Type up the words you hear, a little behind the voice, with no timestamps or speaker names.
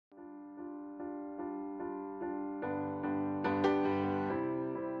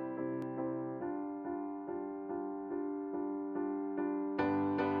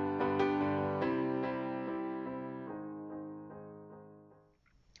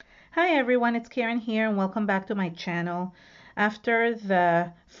Hi everyone, it's Karen here and welcome back to my channel. After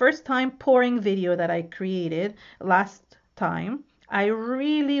the first time pouring video that I created last time, I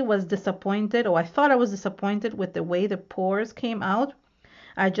really was disappointed, or I thought I was disappointed with the way the pours came out.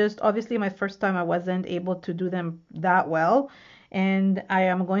 Obviously my first time I wasn't able to do them that well, and I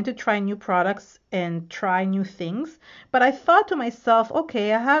am going to try new products and try new things. But I thought to myself,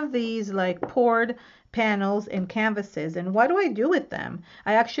 okay, I have these like poured panels and canvases, and what do I do with them?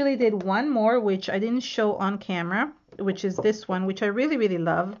 I actually did one more which I didn't show on camera, which is this one, which I really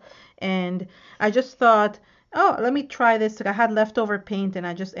love. And I just thought, oh, let me try this. I had leftover paint and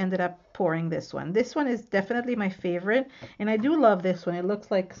I just ended up pouring this one. This one is definitely my favorite, and I do love this one. It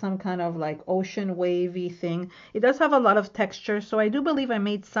looks like some kind of like ocean wavy thing. It does have a lot of texture, so I do believe I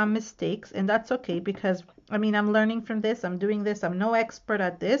made some mistakes, and that's okay because I mean, I'm learning from this. I'm doing this. I'm no expert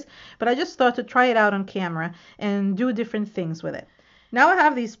at this, but I just thought to try it out on camera and do different things with it. Now I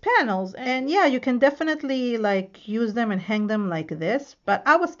have these panels, and yeah, you can definitely like use them and hang them like this, but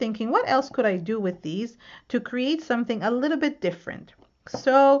I was thinking, what else could I do with these to create something a little bit different?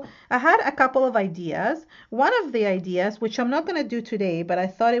 So I had a couple of ideas. One of the ideas, which I'm not going to do today, but I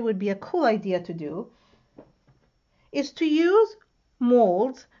thought it would be a cool idea to do, is to use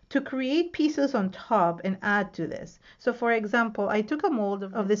molds to create pieces on top and add to this. So for example, I took a mold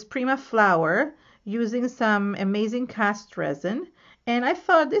of this Prima flower using some amazing cast resin, and I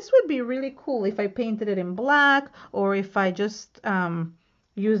thought this would be really cool if I painted it in black, or if I just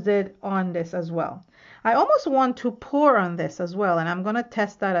used it on this as well. I almost want to pour on this as well, and I'm going to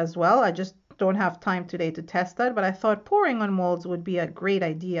test that as well. I just don't have time today to test that, but I thought pouring on molds would be a great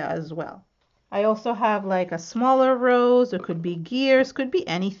idea as well. I also have like a smaller rose. It could be gears, could be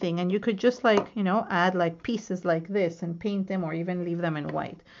anything, and you could just like, add like pieces like this and paint them, or even leave them in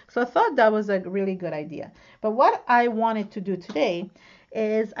white. So I thought that was a really good idea. But what I wanted to do today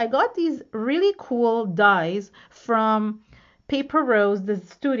is I got these really cool dies from Paper Rose, the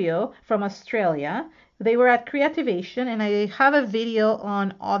studio from Australia. They were at Creativation, and I have a video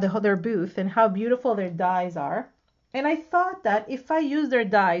on all their booth and how beautiful their dies are. And I thought that if I use their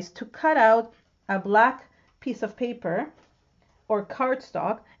dies to cut out a black piece of paper or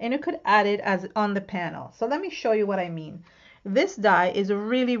cardstock, and you could add it as on the panel. So let me show you what I mean. This die is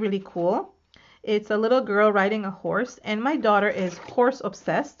really cool. It's a little girl riding a horse, and my daughter is horse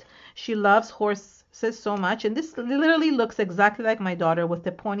obsessed. She loves horses so much, and this literally looks exactly like my daughter with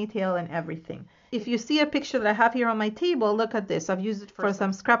the ponytail and everything. If you see a picture that I have here on my table, look at this. I've used it for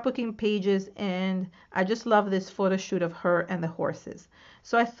some scrapbooking pages, and I just love this photo shoot of her and the horses.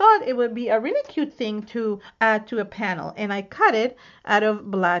 So I thought it would be a really cute thing to add to a panel, and I cut it out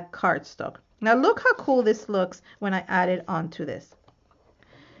of black cardstock. Now look how cool this looks when I add it onto this.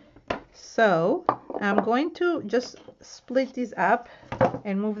 So I'm going to just split these up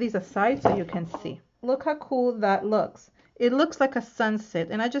and move these aside so you can see. Look how cool that looks. It looks like a sunset,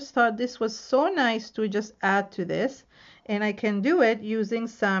 and I just thought this was so nice to just add to this, and I can do it using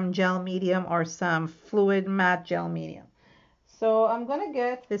some gel medium or some fluid matte gel medium. So I'm gonna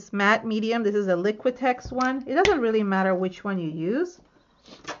get this matte medium. This is a Liquitex one. It doesn't really matter which one you use.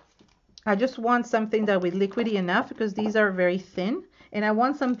 I just want something that will liquidy enough because these are very thin, and I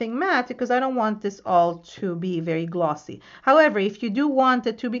want something matte because I don't want this all to be very glossy. However, if you do want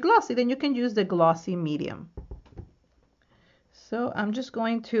it to be glossy, then you can use the glossy medium. So I'm just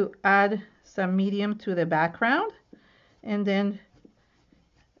going to add some medium to the background and then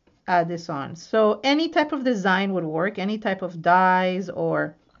add this on. So any type of design would work, any type of dies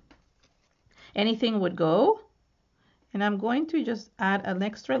or anything would go. And I'm going to just add an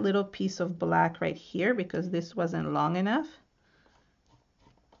extra little piece of black right here because this wasn't long enough.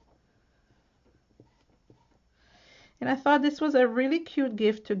 And I thought this was a really cute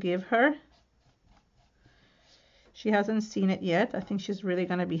gift to give her. She hasn't seen it yet. I think she's really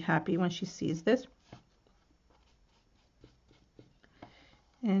going to be happy when she sees this.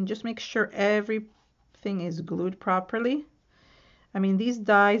 And just make sure everything is glued properly. I mean, these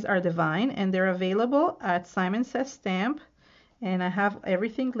dies are divine, and they're available at Simon Says Stamp, and I have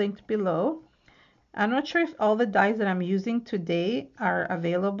everything linked below. I'm not sure if all the dies that I'm using today are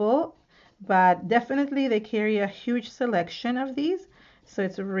available, but definitely they carry a huge selection of these, so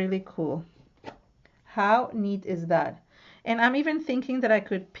it's really cool. How neat is that? And I'm even thinking that I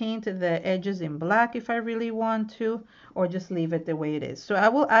could paint the edges in black if I really want to, or just leave it the way it is. So I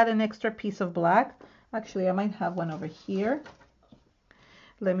will add an extra piece of black. Actually, I might have one over here.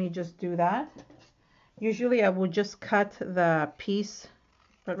 Let me just do that. Usually I would just cut the piece,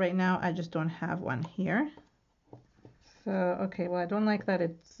 but right now I just don't have one here. So, okay, well, I don't like that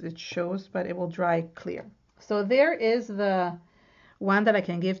it shows, but it will dry clear. So there is the one that I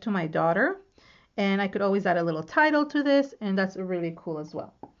can give to my daughter, and I could always add a little title to this, and that's really cool as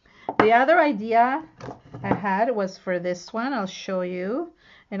well. The other idea I had was for this one. I'll show you,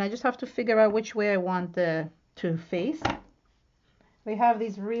 and I just have to figure out which way I want the to face. We have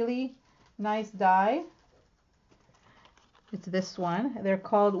these really nice die. It's this one. They're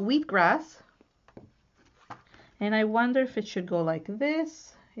called wheatgrass, and I wonder if it should go like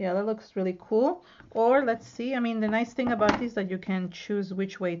this. Yeah, that looks really cool. Or let's see. I mean, the nice thing about these is that you can choose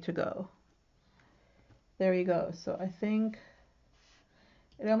which way to go. There you go. So I think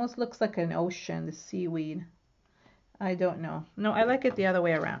it almost looks like an ocean, the seaweed. I don't know. No, I like it the other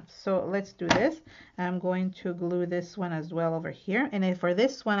way around. So let's do this. I'm going to glue this one as well over here. And for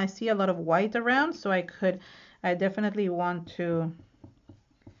this one, I see a lot of white around, so I definitely want to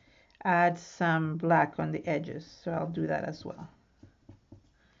add some black on the edges. So I'll do that as well.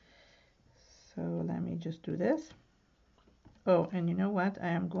 So let me just do this. Oh, and you know what? I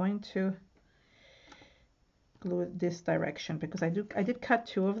am going to glue it this direction because I did cut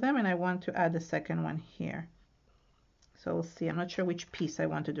two of them, and I want to add the second one here. So we'll see. I'm not sure which piece I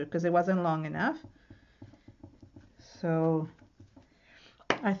want to do because it wasn't long enough. So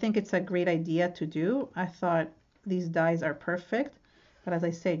I think it's a great idea to do. I thought these dies are perfect, but as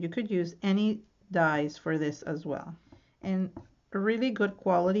I said, you could use any dies for this as well. And really good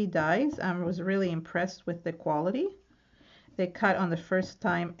quality dies. I was really impressed with the quality. They cut on the first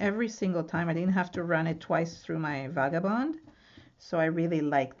time, every single time. I didn't have to run it twice through my Vagabond. So I really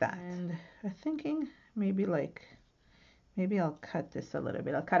like that. And I'm thinking maybe I'll cut this a little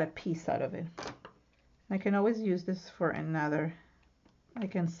bit. I'll cut a piece out of it. I can always use this for another. I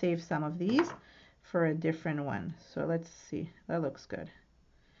can save some of these for a different one. So let's see. That looks good.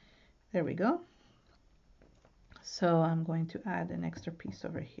 There we go. So I'm going to add an extra piece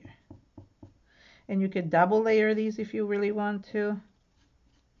over here. And you could double layer these if you really want to.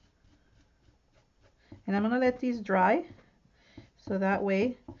 And I'm going to let these dry so that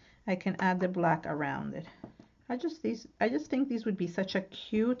way I can add the black around it. I just think these would be such a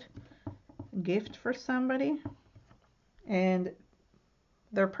cute gift for somebody, and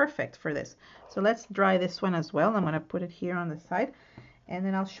they're perfect for this. So let's dry this one as well. I'm going to put it here on the side, and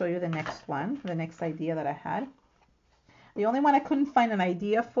then I'll show you the next one, the next idea that I had. The only one I couldn't find an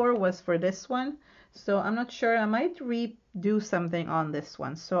idea for was for this one, so I'm not sure. I might redo something on this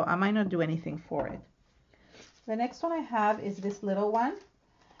one, so I might not do anything for it. The next one I have is this little one,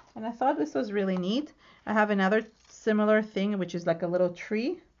 and I thought this was really neat. I have another similar thing, which is like a little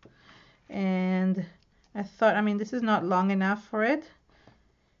tree, and I thought, I mean, this is not long enough for it,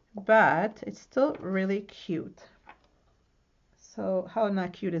 but it's still really cute. So how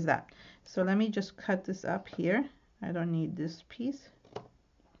not cute is that? So let me just cut this up here. I don't need this piece.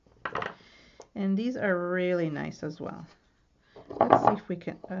 And these are really nice as well. Let's see if we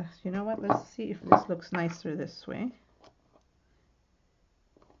can, you know what, let's see if this looks nicer this way.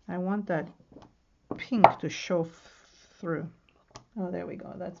 I want that pink to show through. Oh, there we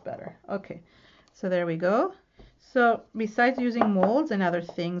go. That's better. Okay, so there we go. So besides using molds and other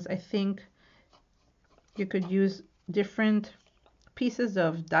things, I think you could use different pieces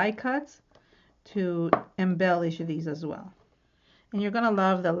of die cuts to embellish these as well. And you're gonna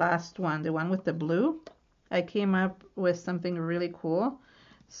love the last one, the one with the blue. I came up with something really cool,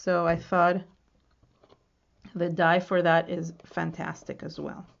 so I thought the die for that is fantastic as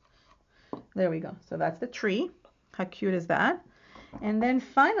well. There we go. So that's the tree. How cute is that? And then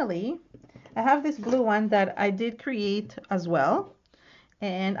finally, I have this blue one that I did create as well.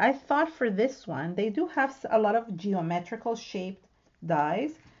 And I thought for this one, they do have a lot of geometrical shaped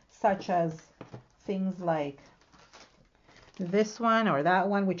dies, such as things like this one or that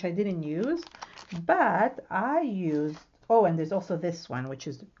one, which I didn't use. But I used, oh, and there's also this one, which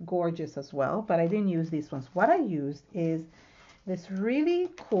is gorgeous as well. But I didn't use these ones. What I used is this really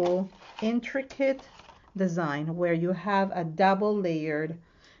cool, intricate design where you have a double layered,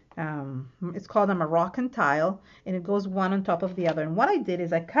 it's called a Moroccan tile, and it goes one on top of the other. And what I did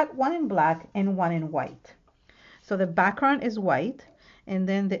is I cut one in black and one in white. So the background is white, and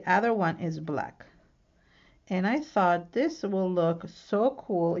then the other one is black. And I thought this will look so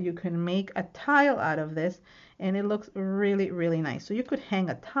cool. You can make a tile out of this, and it looks really, really nice. So you could hang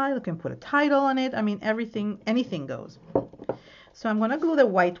a tile, you can put a title on it. I mean, everything, anything goes. So I'm going to glue the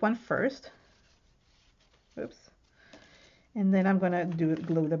white one first. Oops. And then I'm going to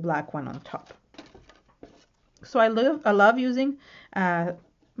glue the black one on top. So I love using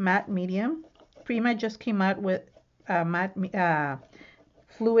matte medium. Prima just came out with matte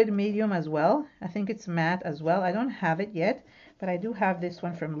fluid medium as well. I think it's matte as well. I don't have it yet, but I do have this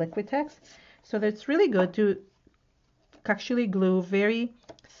one from Liquitex. So that's really good to actually glue very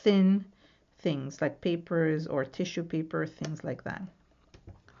thin things like papers or tissue paper, things like that.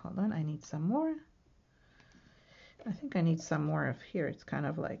 Hold on, I need some more. I think I need some more of here. It's kind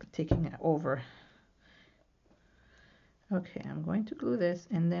of like taking it over. Okay, I'm going to glue this,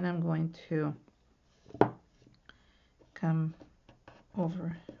 and then I'm going to come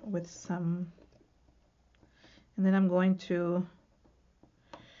over with some, and then I'm going to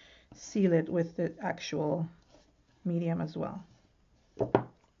seal it with the actual medium as well.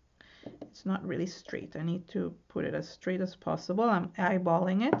 It's not really straight. I need to put it as straight as possible. I'm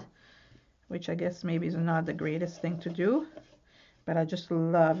eyeballing it, which I guess maybe is not the greatest thing to do, but I just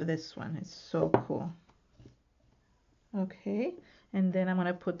love this one. It's so cool. Okay, and then I'm going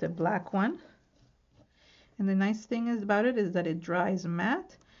to put the black one. And the nice thing about it is that it dries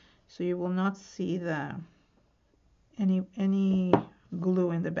matte, so you will not see the any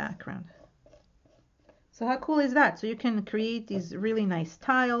glue in the background. So how cool is that? So you can create these really nice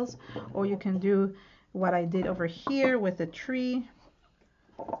tiles, or you can do what I did over here with the tree.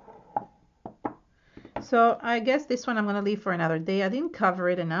 So I guess this one I'm going to leave for another day. I didn't cover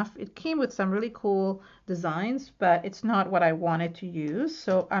it enough. It came with some really cool designs, but it's not what I wanted to use.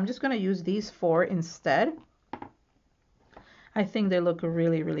 So I'm just going to use these four instead. I think they look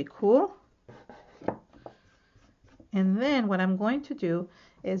really, really cool. And then what I'm going to do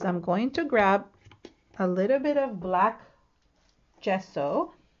is I'm going to grab a little bit of black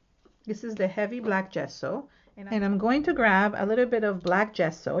gesso. This is the heavy black gesso. And I'm going to grab a little bit of black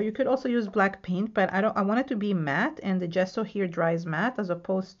gesso. You could also use black paint, but I want it to be matte, and the gesso here dries matte as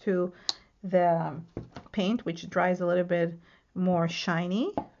opposed to the paint, which dries a little bit more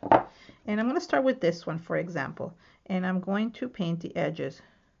shiny. And I'm going to start with this one, for example, and I'm going to paint the edges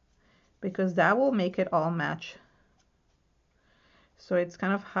because that will make it all match. So it's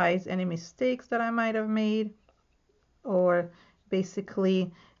kind of hides any mistakes that I might have made, or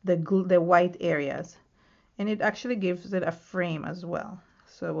basically the white areas. And it actually gives it a frame as well,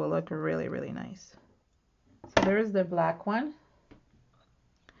 so it will look really, really nice. So there's the black one,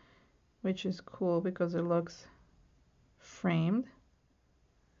 which is cool because it looks framed.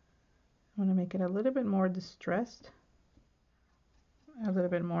 I want to make it a little bit more distressed. A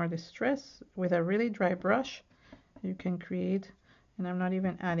little bit more distress with a really dry brush. You can create, and I'm not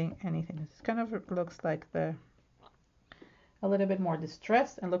even adding anything. This kind of looks like a little bit more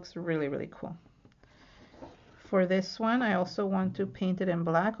distressed and looks really, really cool. For this one, I also want to paint it in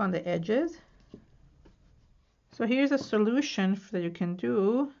black on the edges. So here's a solution that you can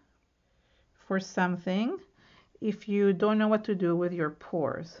do for something if you don't know what to do with your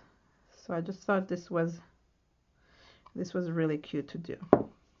pours. So I just thought this was really cute to do.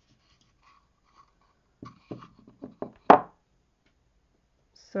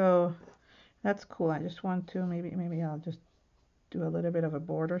 So that's cool. I just want to maybe I'll just do a little bit of a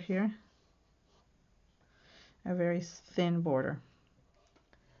border here. A very thin border.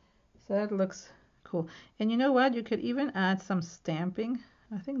 So that looks cool. And you know what? You could even add some stamping.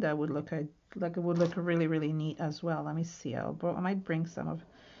 I think that would look like it would look really, really neat as well. Let me see. I might bring some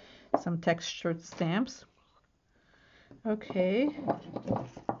textured stamps. Okay.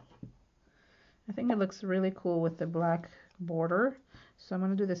 I think it looks really cool with the black border. So I'm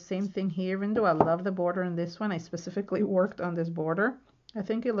going to do the same thing here. Even though I love the border in this one, I specifically worked on this border. I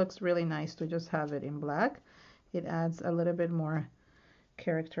think it looks really nice to just have it in black. It adds a little bit more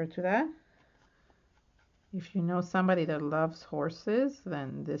character to that. If you know somebody that loves horses,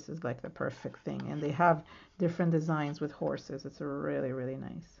 then this is like the perfect thing. And they have different designs with horses. It's really, really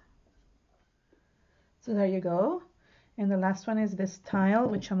nice. So there you go. And the last one is this tile,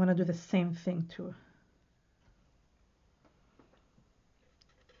 which I'm going to do the same thing to.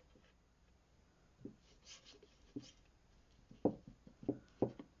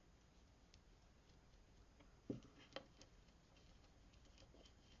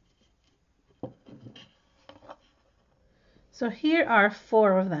 So here are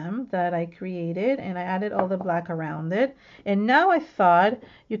 4 of them that I created, and I added all the black around it. And now I thought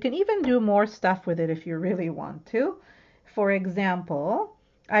you can even do more stuff with it if you really want to. For example,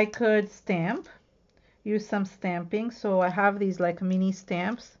 I could stamp, use some stamping. So I have these like mini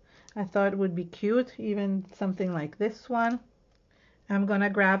stamps. I thought it would be cute, even something like this one. I'm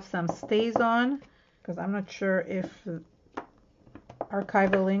gonna grab some StazOn because I'm not sure if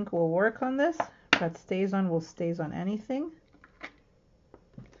archival ink will work on this, but StazOn will stays on anything.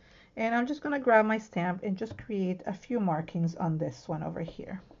 And I'm just going to grab my stamp and just create a few markings on this one over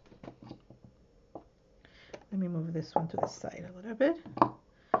here. Let me move this one to the side a little bit.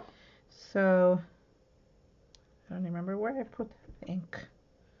 So I don't remember where I put the ink.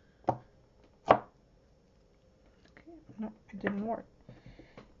 Okay, No, it didn't work.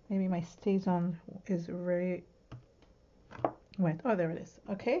 Maybe my StazOn is very wet. Oh, there it is.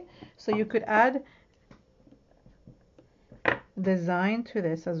 Okay, so you could add design to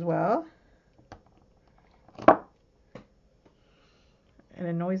this as well. It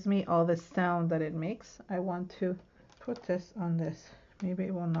annoys me all the sound that it makes. I want to put this on this. Maybe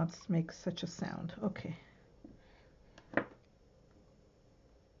it will not make such a sound. Okay.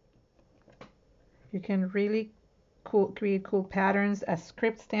 You can really create cool patterns. A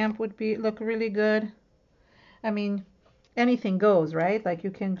script stamp would look really good. I mean, anything goes, right? Like you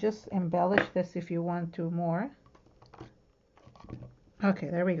can just embellish this if you want to more. Okay,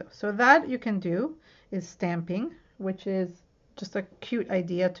 there we go. So that you can do is stamping, which is just a cute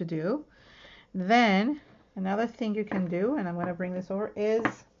idea to do. Then another thing you can do, and I'm going to bring this over, is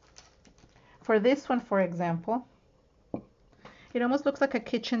for this one, for example, it almost looks like a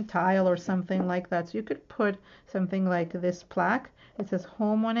kitchen tile or something like that. So you could put something like this plaque. It says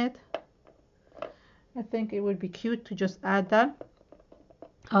home on it. I think it would be cute to just add that.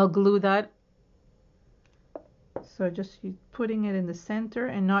 I'll glue that. So just putting it in the center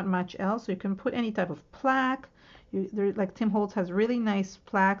and not much else. So you can put any type of plaque. Like Tim Holtz has really nice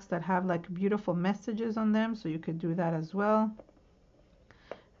plaques that have like beautiful messages on them. So you could do that as well.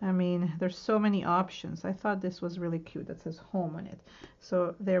 I mean, there's so many options. I thought this was really cute. That says home on it.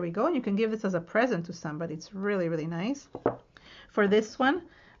 So there we go. And you can give this as a present to somebody. It's really, really nice. For this one,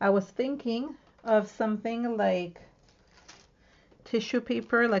 I was thinking of something like tissue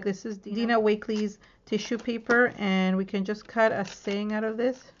paper. Like this is Dina Wakley's tissue paper. And we can just cut a saying out of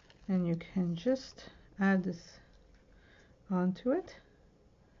this. And you can just add this onto it.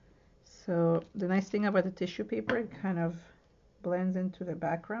 So the nice thing about the tissue paper, it kind of blends into the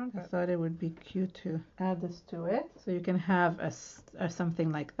background. I thought it would be cute to add this to it. So you can have a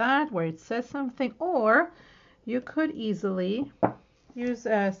something like that where it says something, or you could easily use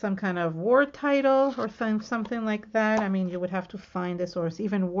some kind of word title or something like that. I mean, you would have to find this, or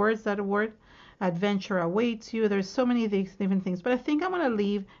even words that word. Adventure awaits you. There's so many different things, but I think I'm going to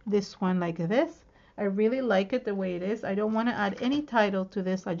leave this one like this. I really like it the way it is. I don't want to add any title to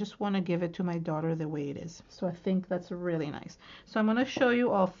this. I just want to give it to my daughter the way it is. So I think that's really nice. So I'm going to show you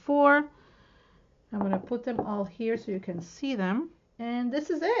all four. I'm going to put them all here so you can see them. And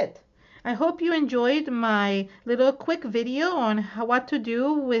this is it. I hope you enjoyed my little quick video on what to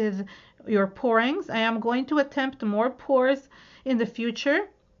do with your pourings. I am going to attempt more pours in the future.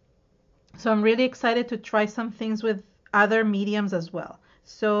 So I'm really excited to try some things with other mediums as well.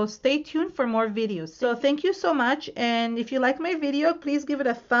 So stay tuned for more videos. So thank you so much. And if you like my video, please give it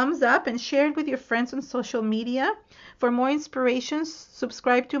a thumbs up and share it with your friends on social media. For more inspirations,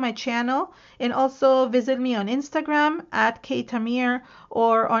 subscribe to my channel and also visit me on Instagram at @KTamir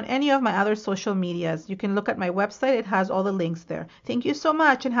or on any of my other social medias. You can look at my website. It has all the links there. Thank you so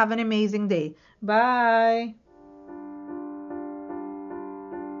much and have an amazing day. Bye.